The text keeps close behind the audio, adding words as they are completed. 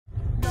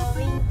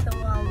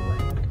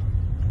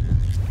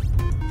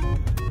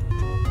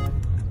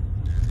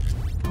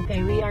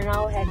are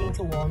now heading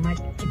to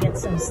Walmart to get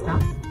some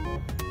stuff.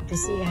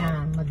 Kasi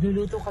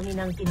magluluto kami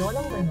ng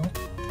tinolang manok.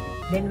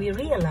 Then we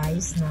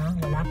realized na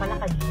wala pala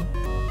kami.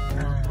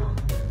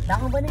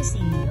 Dahon ba ng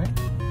sili yun?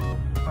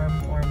 Or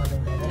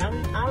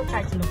malunggay. I'll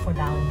try to look for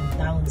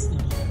dahon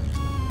sili.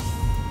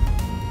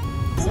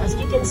 So as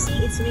you can see,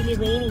 it's really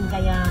raining.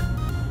 Kaya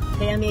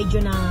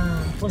medyo na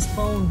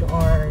postponed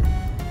or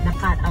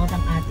na-cut out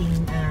ang ating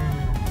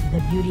the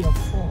beauty of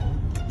fall.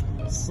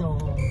 So,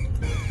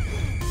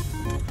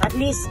 at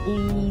least,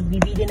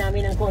 ibibili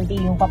namin ng konti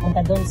yung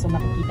papunta doon. So,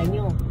 makikita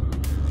nyo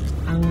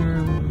ang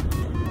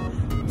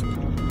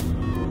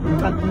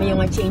may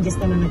mga changes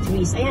na mga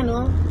trees. Ayan,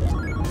 oh.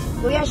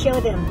 Kuya, show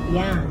them.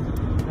 Yan.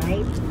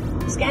 Right?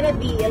 It's gonna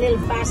be a little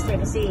faster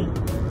kasi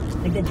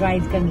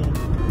nagda-drive kami.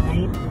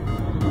 Right?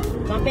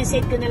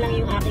 Compensate ko na lang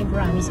yung aking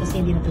promise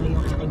kasi hindi natuloy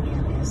yung aking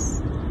LS.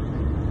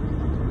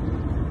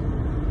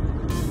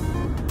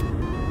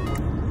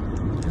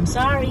 I'm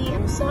sorry.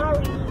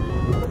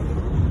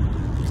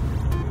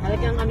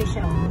 Talagang kami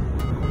siya, oh.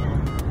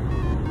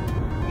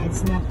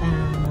 It's not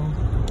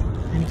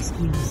an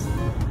excuse.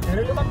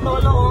 Pero look at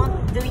Lolo, oh,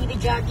 doing the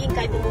jogging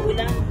kahit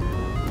umuulan.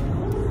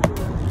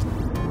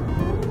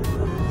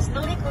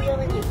 Slowly, kuya,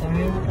 when you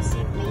turn,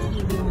 kasi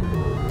naiiwi mo na.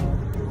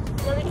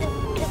 So we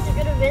just a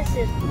bit of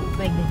visit.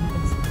 Like the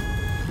difference.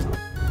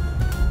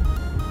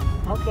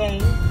 Okay,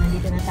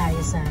 nandito na tayo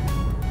sa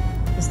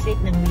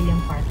street ng William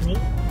Parkway.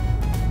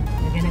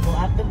 We're gonna go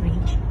up the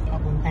bridge,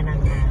 papunta ng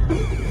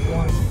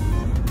Walmart.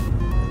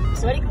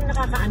 Sorry kung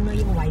nakakaano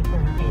yung wiper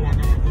na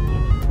kailangan natin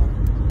yan.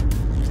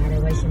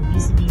 Otherwise, yung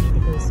visibility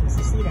ko is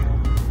masisira.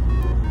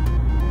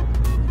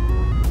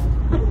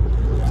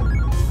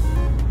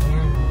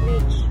 Ayan,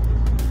 bridge.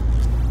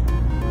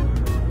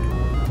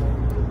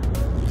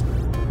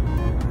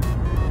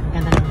 Ang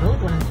ganda ng road,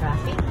 walang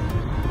traffic.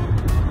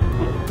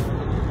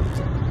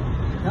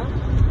 Ito.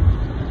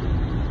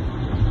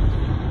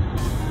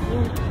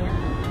 Ayan.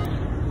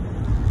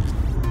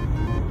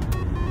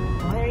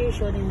 Why are you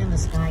showing them the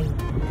sky?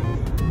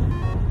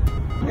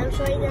 I'm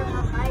showing them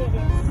how high it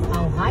is.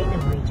 How high the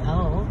bridge?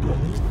 Oh, okay.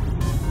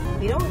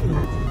 We don't need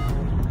it.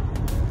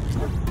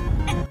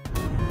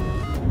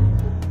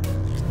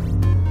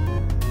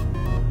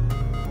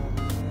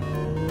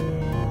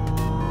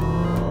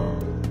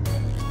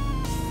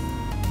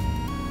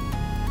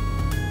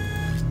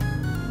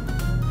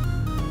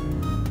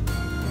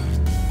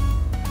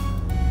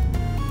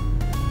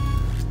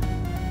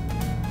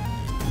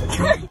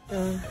 So,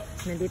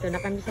 nandito na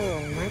kami sa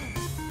Walmart.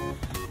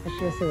 As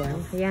usual.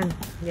 Ayan.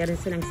 Meron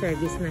silang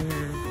service ng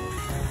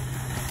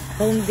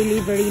home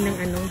delivery ng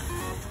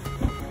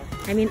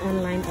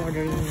online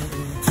ordering ng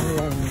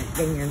Walmart.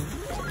 Ganyan.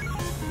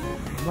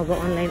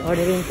 Mag-online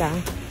ordering ka.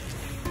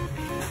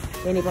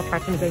 Then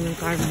ipapark mo yung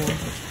car mo.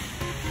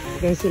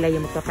 Then sila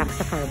yung magpapack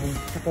sa car mo,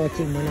 sa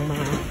coaching mo ng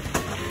mga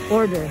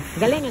order.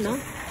 Galing, ano?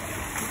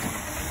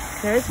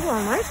 There's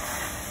Walmart.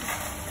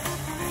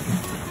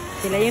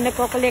 Sila yung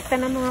nagko-collecta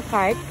ng mga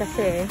cart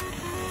kasi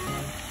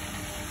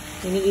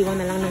iniiwan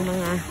na lang ng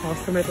mga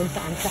customer kung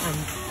saan-saan.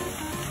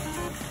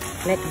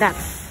 Like that.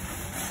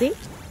 See?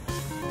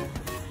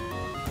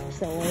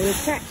 So, we'll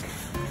check.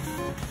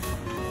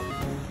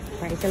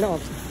 Tayo sa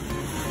loob.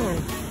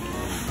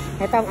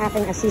 Ito ang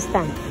aking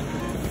assistant.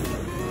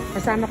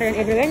 Kasama ko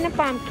yan everywhere na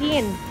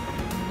pumpkin.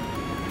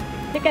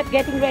 Look at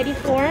getting ready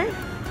for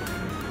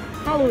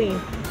Halloween.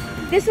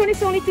 This one is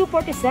only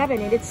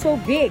 $2.47 and it's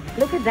so big.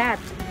 Look at that.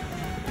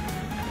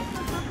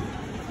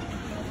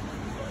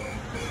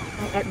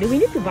 Do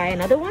we need to buy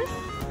another one?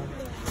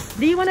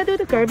 Do you want to do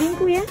the curbing,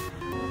 Kuya?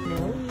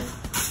 No?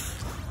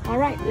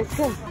 Alright, let's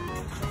go.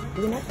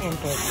 Do not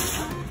enter.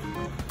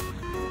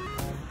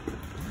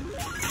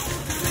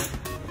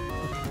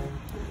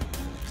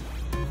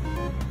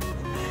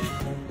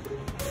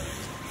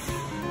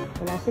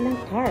 Wala silang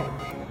cart.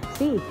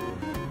 See?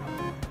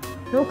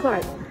 No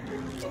cart.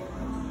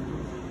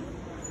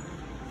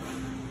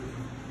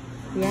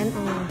 Yan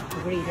ang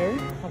grader.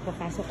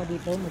 Pagpapasok ko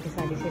dito,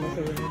 magsasabi sila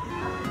sa inyo.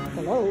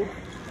 Hello.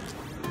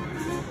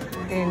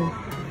 And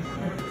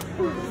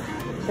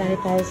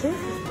sanitizer.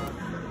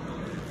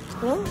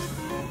 Hello.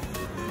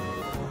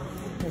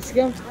 Let's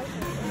go.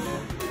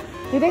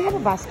 Do they have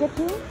a basket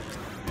here?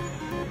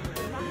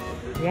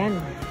 Yan.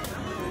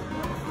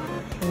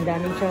 Ang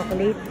daming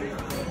chocolate.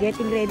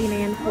 Getting ready na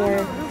yan for...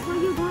 Before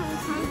you go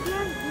inside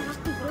here, you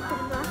have to go to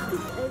the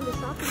basket and the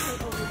shopping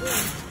cart over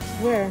there.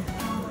 Where?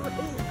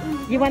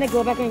 You want to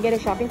go back and get a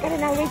shopping cart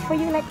and I'll wait for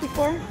you like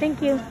before?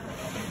 Thank you.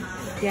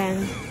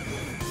 Yan.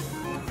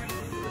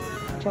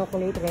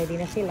 Chocolate,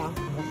 ready na sila.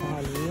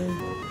 Kasali.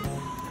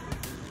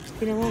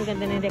 Tignan mo, ang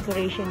ganda ng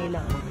decoration nila.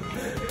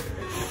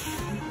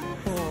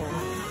 Oh,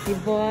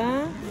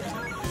 diba?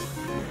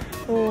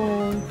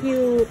 Oh,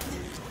 cute.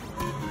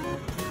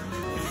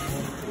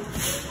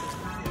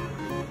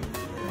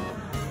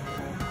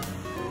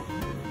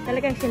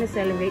 Talagang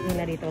sinaselebrate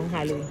nila dito ang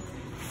Halloween.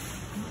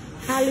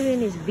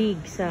 Halloween is big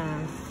sa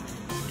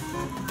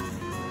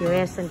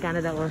US and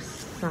Canada or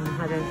some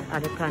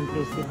other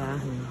countries, diba?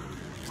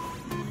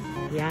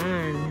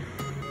 Yan.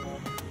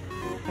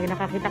 Pag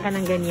nakakita ka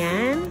ng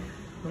ganyan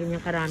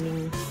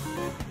karaming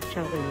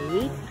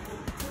chocolate,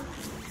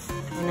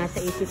 ang nasa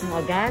isip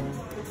mo agad,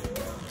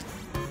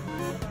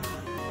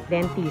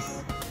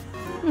 dentist.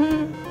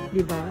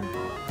 Diba?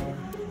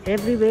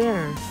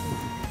 Everywhere.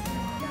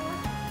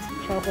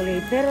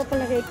 Chocolate. Pero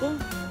palagay ko,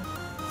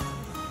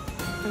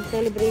 ang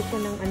celebration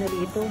ng ano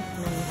dito,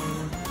 ng,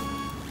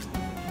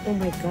 oh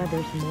my God,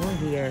 there's more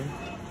here.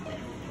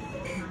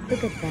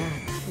 Look at that.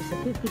 There's a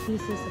 50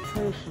 pieces of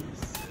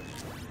Hershey's.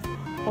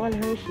 All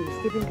Hershey's.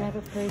 Different type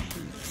of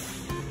Hershey's.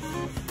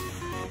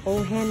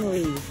 Oh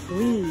Henry.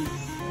 Reese.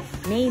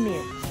 Name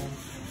it.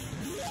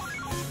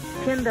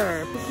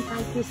 Kinder.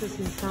 55 pieces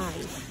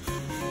inside.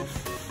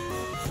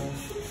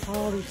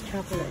 All these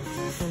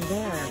chocolates. And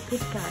there.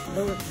 Kit Kat.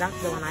 That's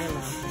the one I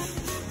love.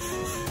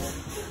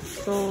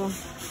 So,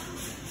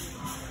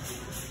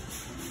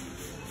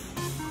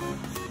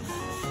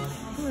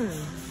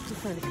 this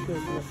one is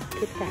good. Look,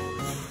 Kit Kat.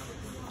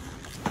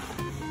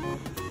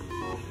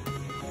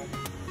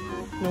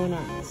 No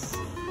nuts.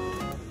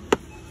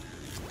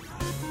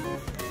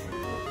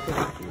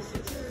 50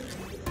 pieces.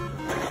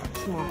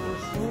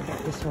 S'mores. Look at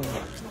this one.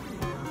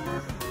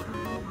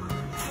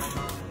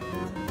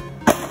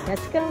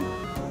 Let's go.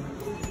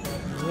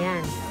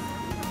 Yan.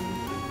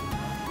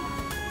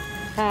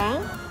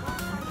 Huh?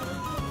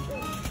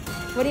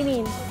 What do you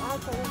mean?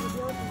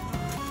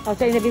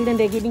 Outside in the building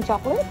they're giving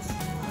chocolates?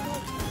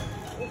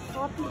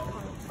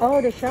 Oh,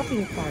 the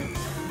shopping cart.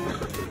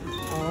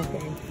 Oh,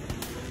 okay.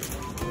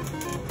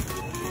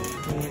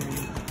 Ayan.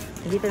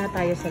 Dito na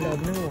tayo sa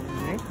loob ng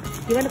Walmart.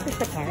 You wanna push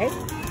the cart?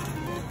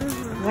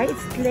 Why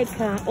it's like,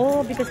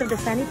 oh, because of the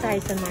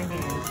sanitizer on my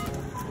hands.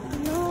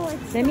 No,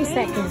 it's Let me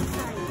second.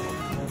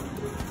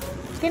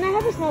 Can I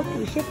have a small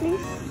tissue,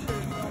 please?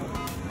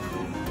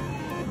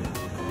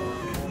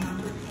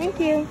 Thank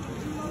you.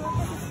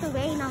 It's the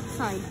rain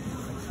outside.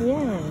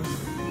 Yeah.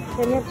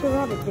 Then you have to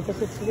rub it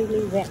because it's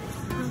really wet.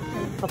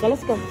 Okay,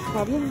 let's go.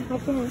 Have your hand.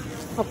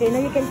 Okay, now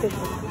you can push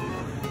it.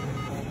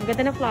 Ang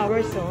ganda ng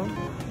flowers, oh.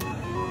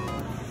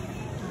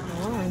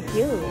 Oh, ang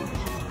cute.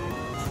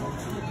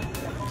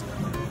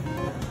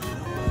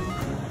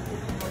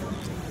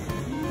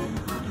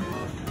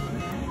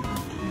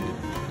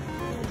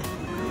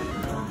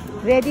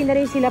 Ready na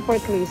rin sila for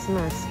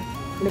Christmas.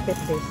 Look at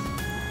this.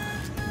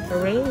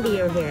 A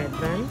reindeer head,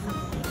 right?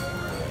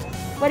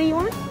 What do you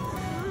want?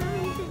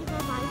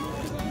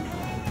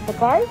 The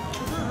card?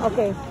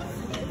 Okay.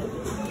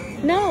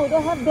 No, they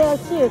have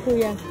theirs here,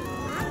 Kuya.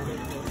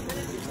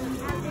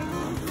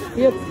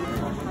 Look,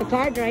 the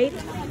card, right?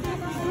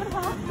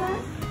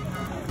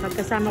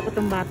 Pagkasama ko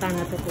tong bata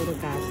na to, puro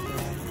caster.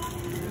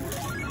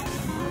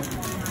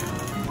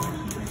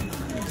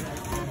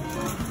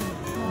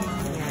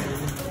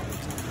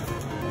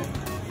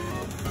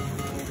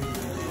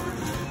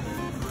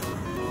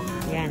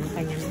 Yan,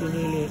 kanyang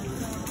pinili.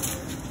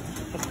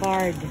 The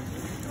card.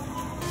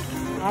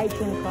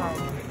 iTunes card.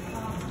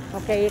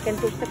 Okay, you can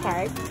push the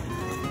card.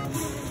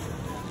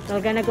 So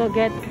we're gonna go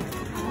get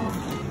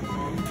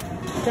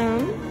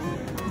some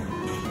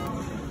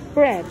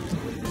bread.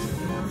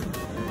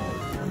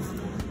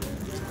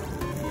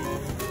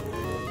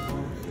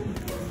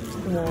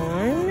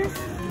 One,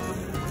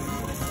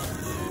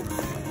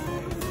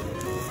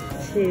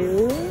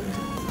 two,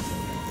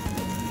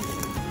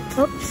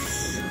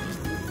 oops,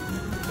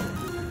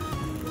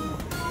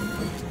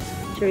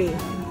 three.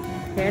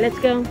 Here, let's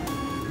go.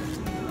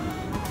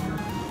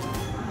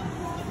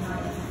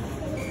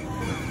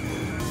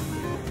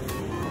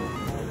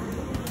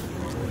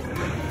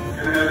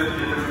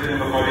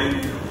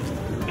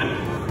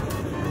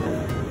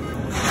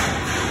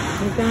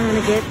 We're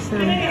gonna get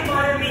some.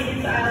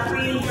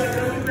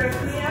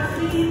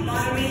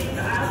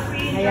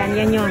 Ayan,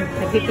 yan yun.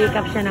 Nag-pick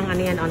up siya ng ano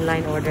yan,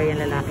 online order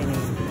yung lalaki na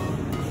yun.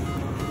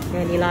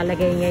 Yan,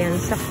 ilalagay niya yan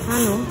sa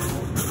ano.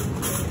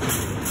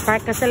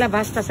 Park ka sa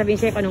labas, tapos sabihin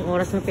siya kung anong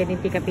oras mo pwedeng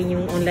pick upin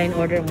yung online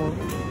order mo.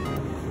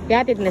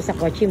 Ihatid na sa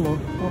kotse mo.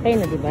 Okay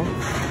na, diba?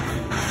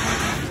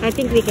 I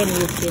think we can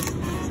use this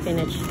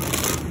spinach.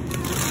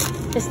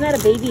 It's not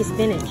a baby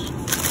spinach.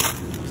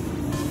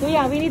 So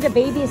yeah, we need a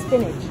baby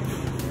spinach.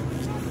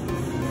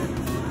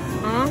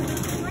 Huh?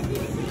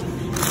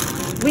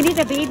 We need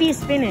a baby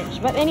spinach.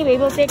 But anyway,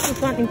 we'll take this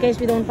one in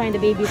case we don't find the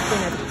baby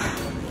spinach.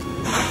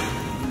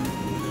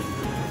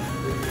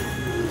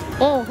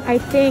 Oh, I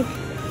think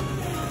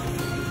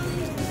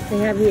they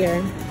have here.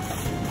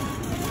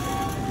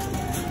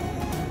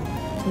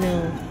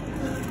 No.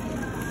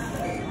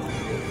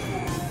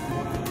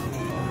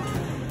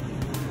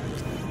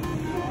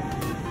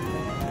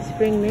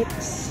 Spring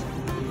mix.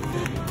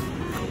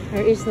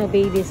 There is no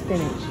baby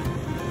spinach.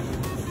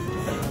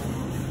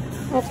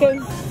 Okay.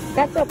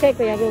 That's okay,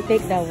 Kuya. We'll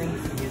take that one.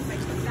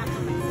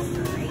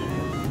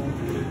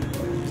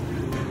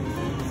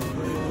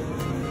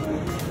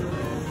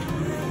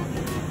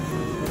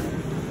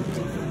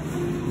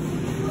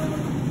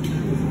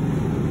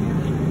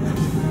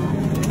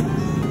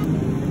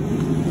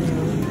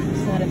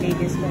 It's not a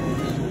baby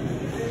spinach.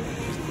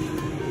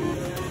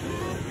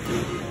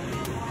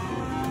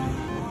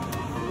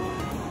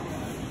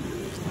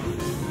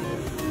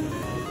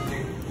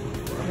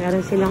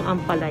 Meron silang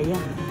ampalaya.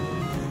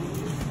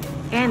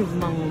 And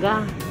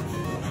mangga.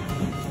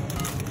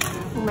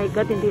 Oh my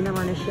God, hindi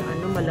naman na siya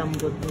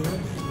malambot na.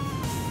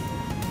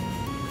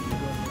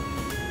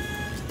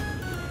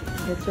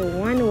 It's a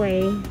one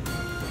way.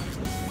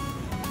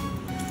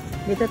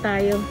 Dito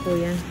tayo,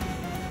 kuya.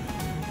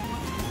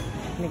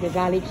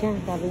 Nagagalit siya.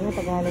 Sabi nga,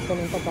 Tagalog ko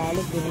ng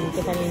Tagalog. Hindi naman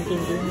kita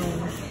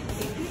naintindihan.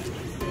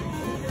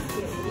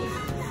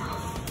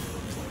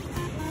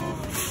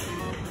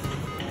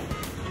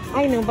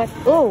 I know, but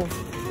oh,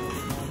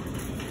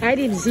 I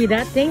didn't see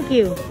that. Thank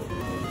you.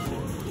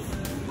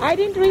 I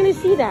didn't really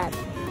see that.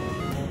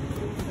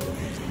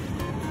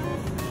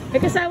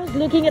 Because I was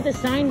looking at the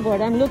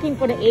signboard. I'm looking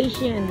for the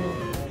Asian.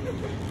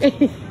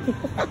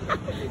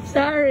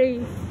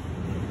 Sorry.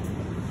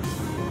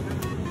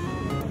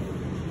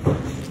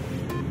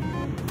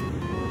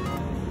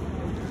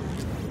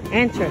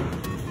 Enter.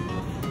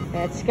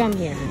 Let's come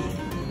here.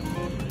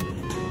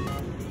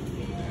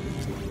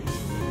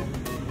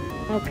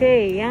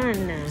 Okay,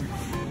 yan.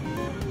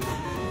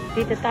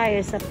 Dito tayo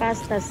sa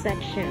pasta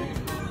section.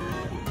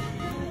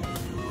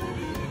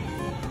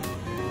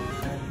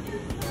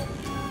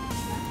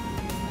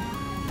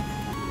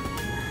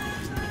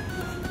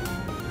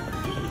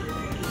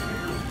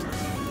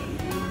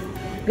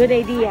 Good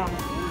idea.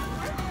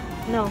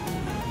 No.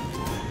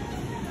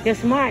 You're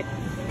smart.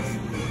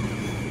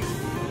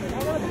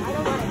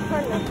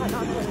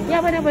 Yeah,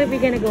 but we're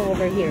gonna go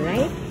over here,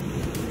 right?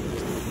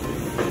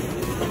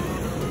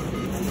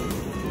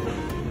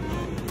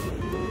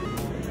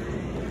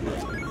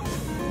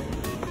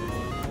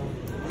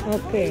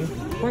 Okay,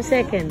 1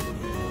 second.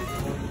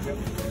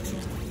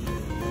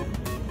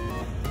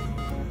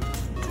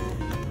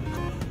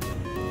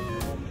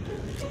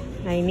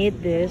 I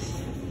need this.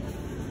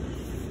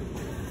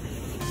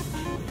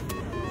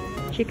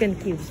 Chicken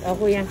cubes.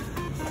 Ako yan.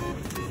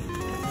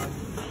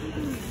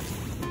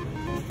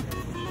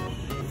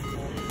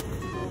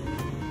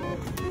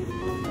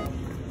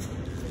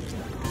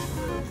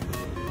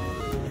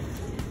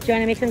 Do you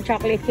want to make some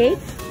chocolate cake?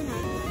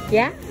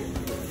 Yeah?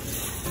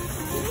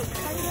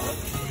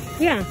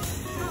 Yeah.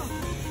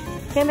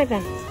 Okay, make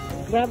that.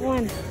 Grab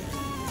one.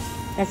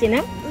 That's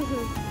enough?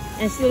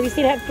 Mm-hmm. And still, we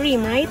still have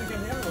cream, right?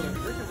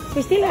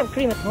 We still have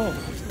cream at home.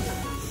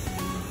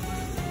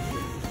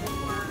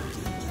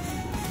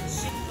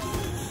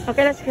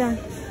 Okay, let's go.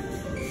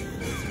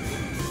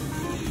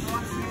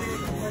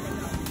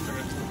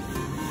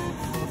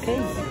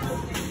 Okay.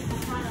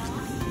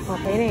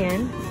 Okay na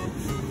yan.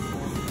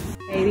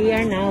 Okay, we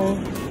are now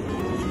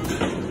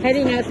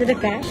heading out to the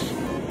cash.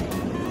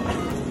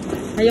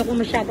 Ayoko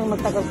masyadong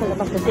magtagal sa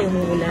labas kasi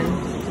umuulan.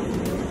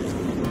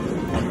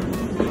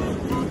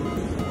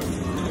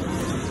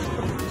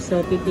 So,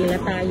 pipila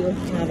tayo.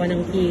 Haba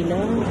ng pila.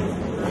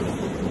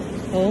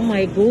 Oh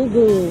my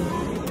goo-goo.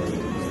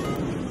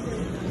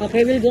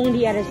 Okay, we'll go on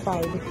the other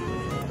side.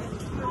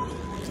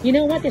 You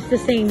know what? It's the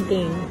same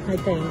thing,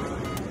 I think.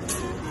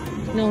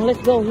 No,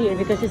 let's go here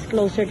because it's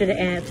closer to the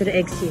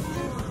exit.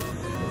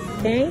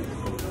 Okay?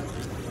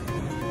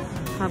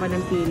 Haba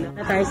ng pila.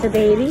 Na tayo sa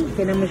dairy.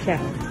 Tinan mo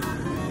siya.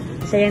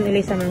 Isa yan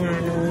ulit sa mga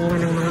nangunguha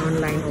ng mga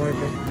online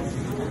order.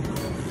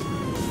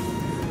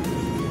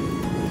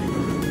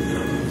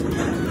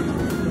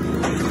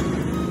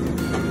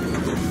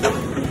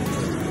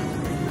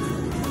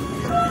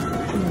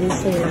 Hindi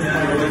sila lang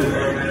tayo.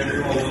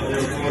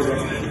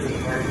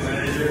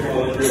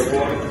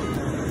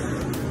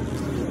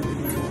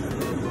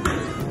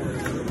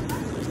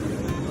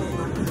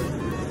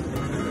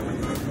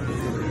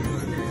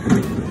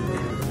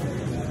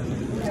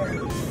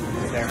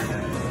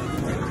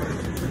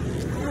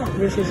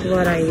 This is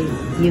what I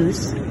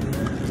use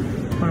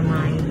for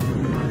my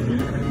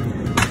coffee.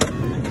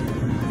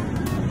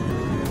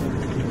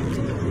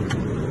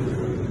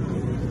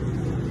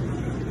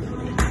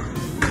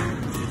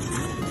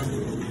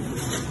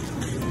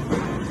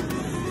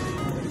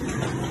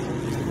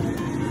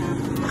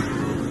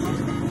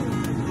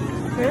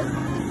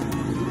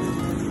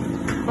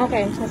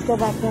 Okay, let's go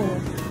back home.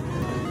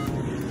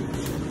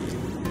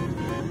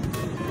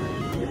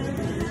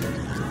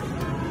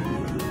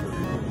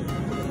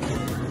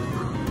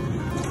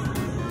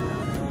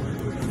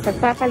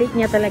 Pagpapalit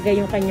niya talaga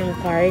yung kanyang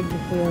card,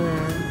 yung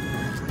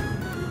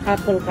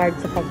Apple card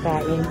sa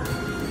pagkain.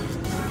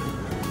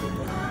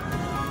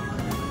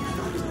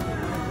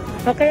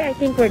 Okay, I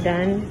think we're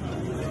done.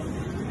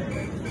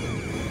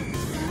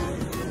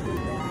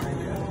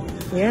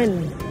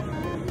 Yan.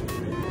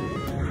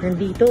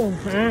 Nandito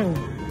ang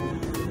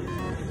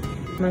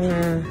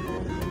mga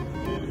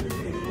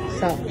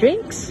soft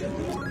drinks,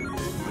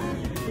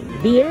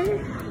 beer.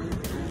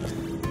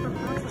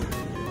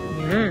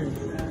 Yan.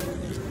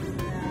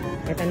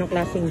 Kahit anong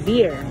klaseng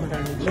beer,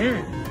 marami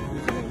dyan.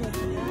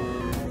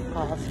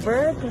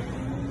 Carlsberg,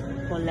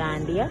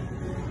 Hollandia,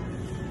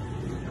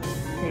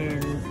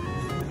 and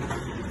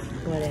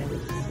what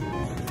else?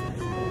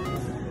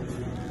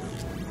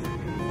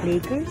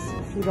 Lakers,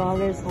 $2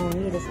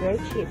 only. It is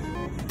very cheap.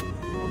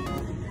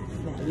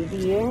 Value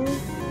beer.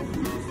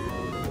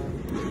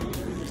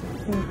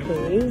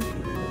 Okay.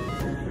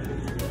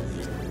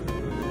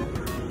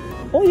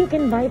 Oh, you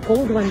can buy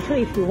cold one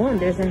too if you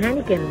want. There's a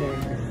Heineken there.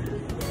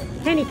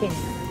 Heineken.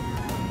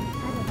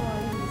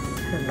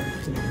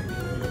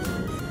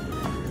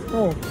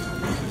 Oh.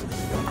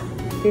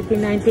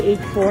 15.98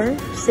 for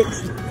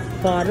 6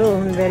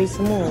 bottle. Very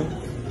small.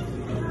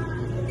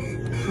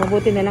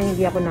 Mabuti na lang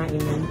hindi ako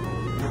nainom.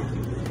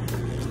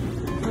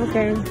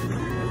 Okay.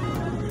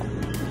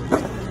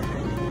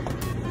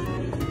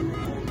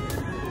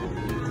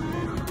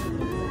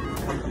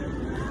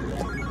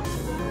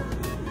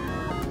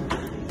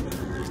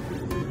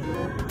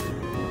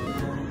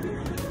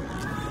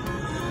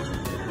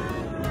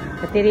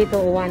 Pati rito,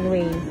 one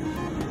way.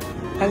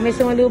 Pag may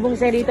sumalubong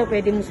sa rito,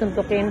 pwede mo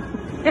suntukin.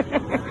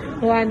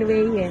 One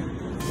way eh.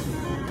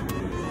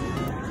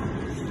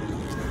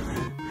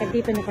 Pag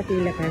dito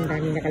nakatila ka, ang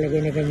dami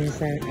nakalagay na ganyan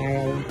sa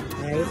aisle.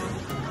 Right?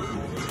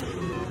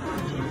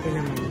 Ito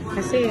naman.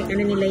 Kasi,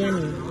 ano nila yan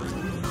eh.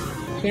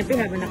 Siyempre,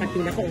 habang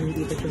nakatila ka,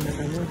 hindi ito yung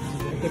mata mo.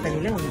 Kita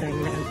nila, ang dami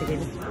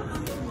nakatila.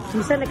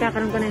 Minsan,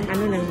 nagkakaroon ka ng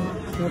ano, ng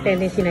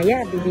tendency na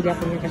yan. Bibili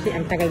ako niya kasi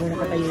ang tagal mo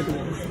nakatayo dito.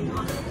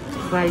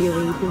 Value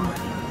waiting.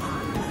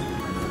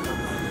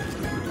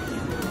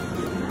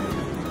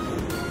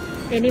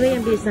 Anyway,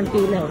 ang bilis ng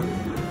pila.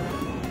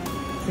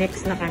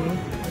 Next na kami.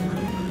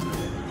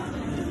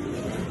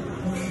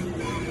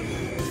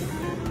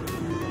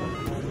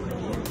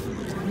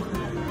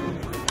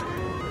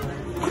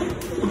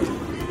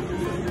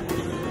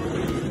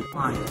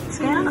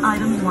 Scan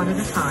items one at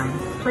a time,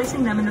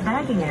 placing them in the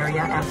bagging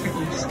area after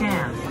each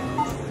scan.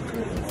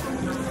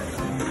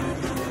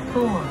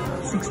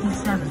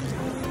 467.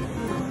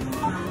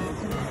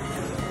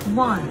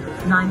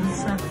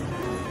 197.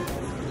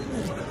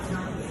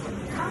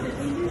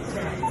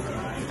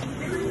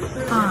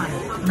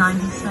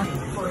 597.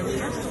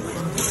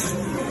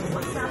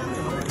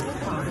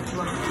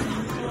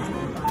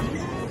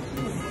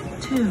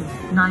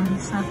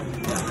 297.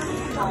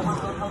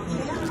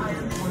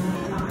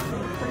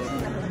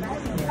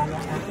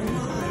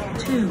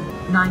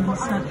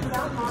 297.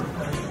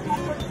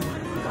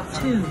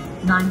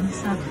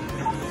 297.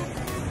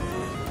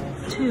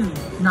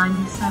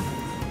 297.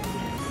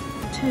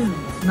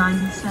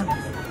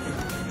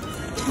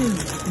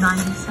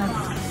 297.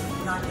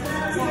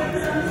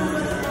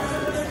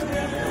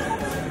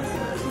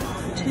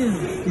 297.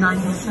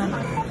 297.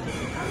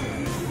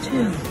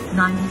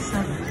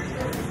 297.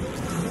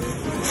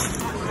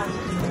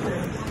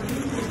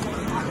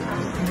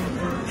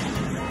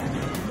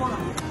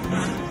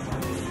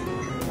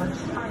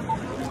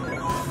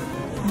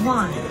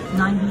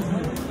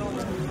 198.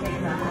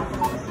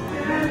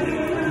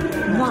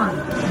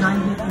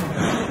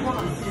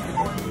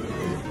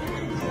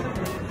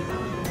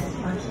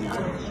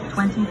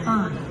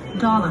 25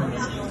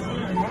 dollars.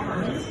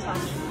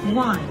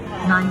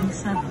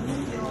 197.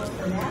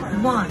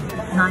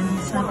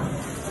 197.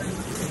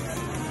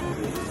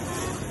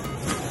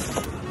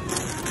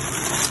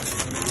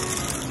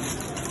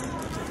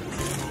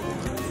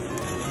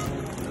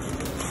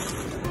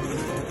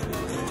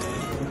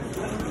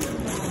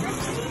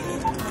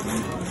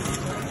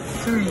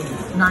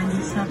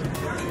 397.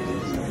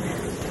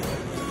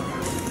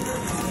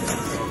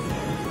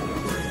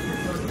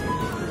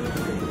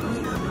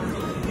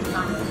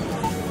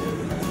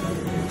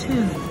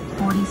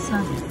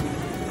 247.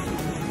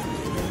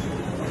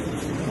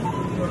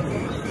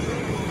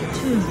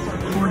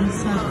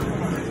 247.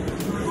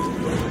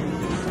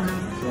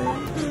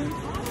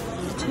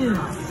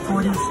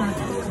 247.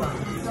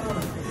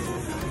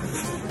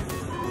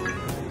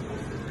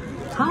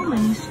 How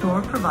many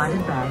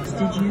store-provided bags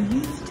did you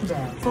use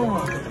today?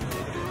 4.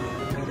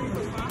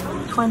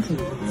 20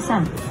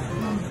 cents.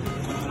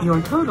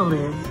 Your total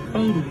is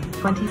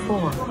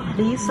 $80.24.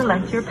 Please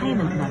select your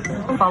payment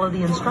method. Follow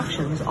the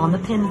instructions on the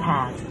pin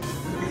pad.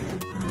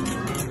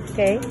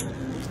 Okay.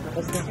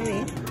 Tapos na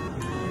kami.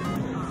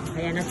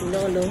 Ayan na si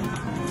Lolo.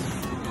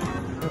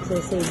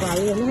 Nagsasay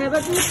bayo. Have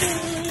a good day.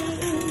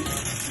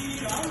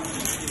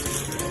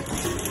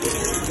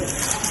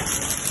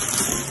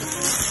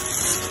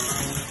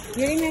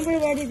 You remember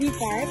where did we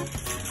park?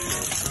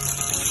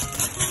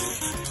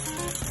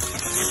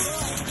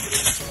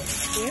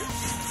 Here?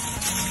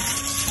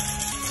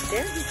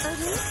 There? We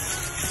parked here?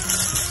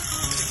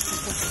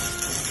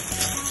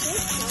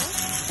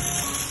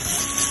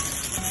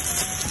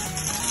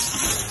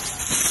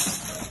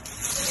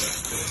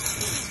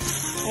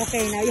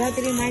 Okay, now you have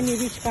to remind me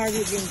which car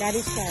we bring. That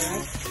is car,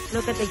 right?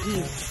 Look at the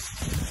geese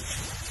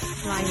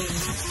flying.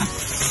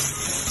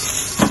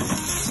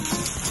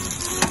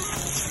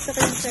 Gusto ko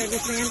yung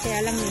service na yan,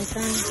 kaya lang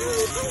minsan.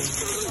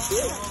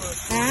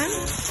 Huh?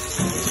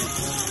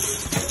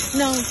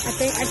 No,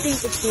 I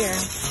think it's here.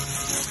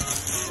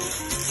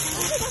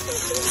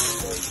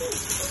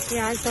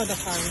 Yeah, I saw the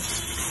car.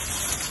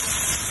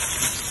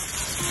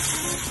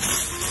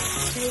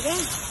 There you go.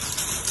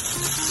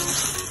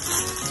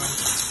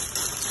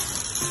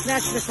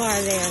 That's the car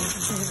there.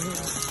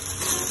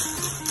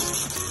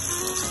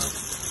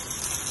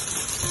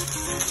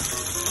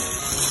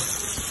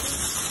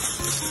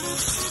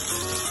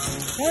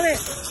 Hold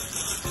it.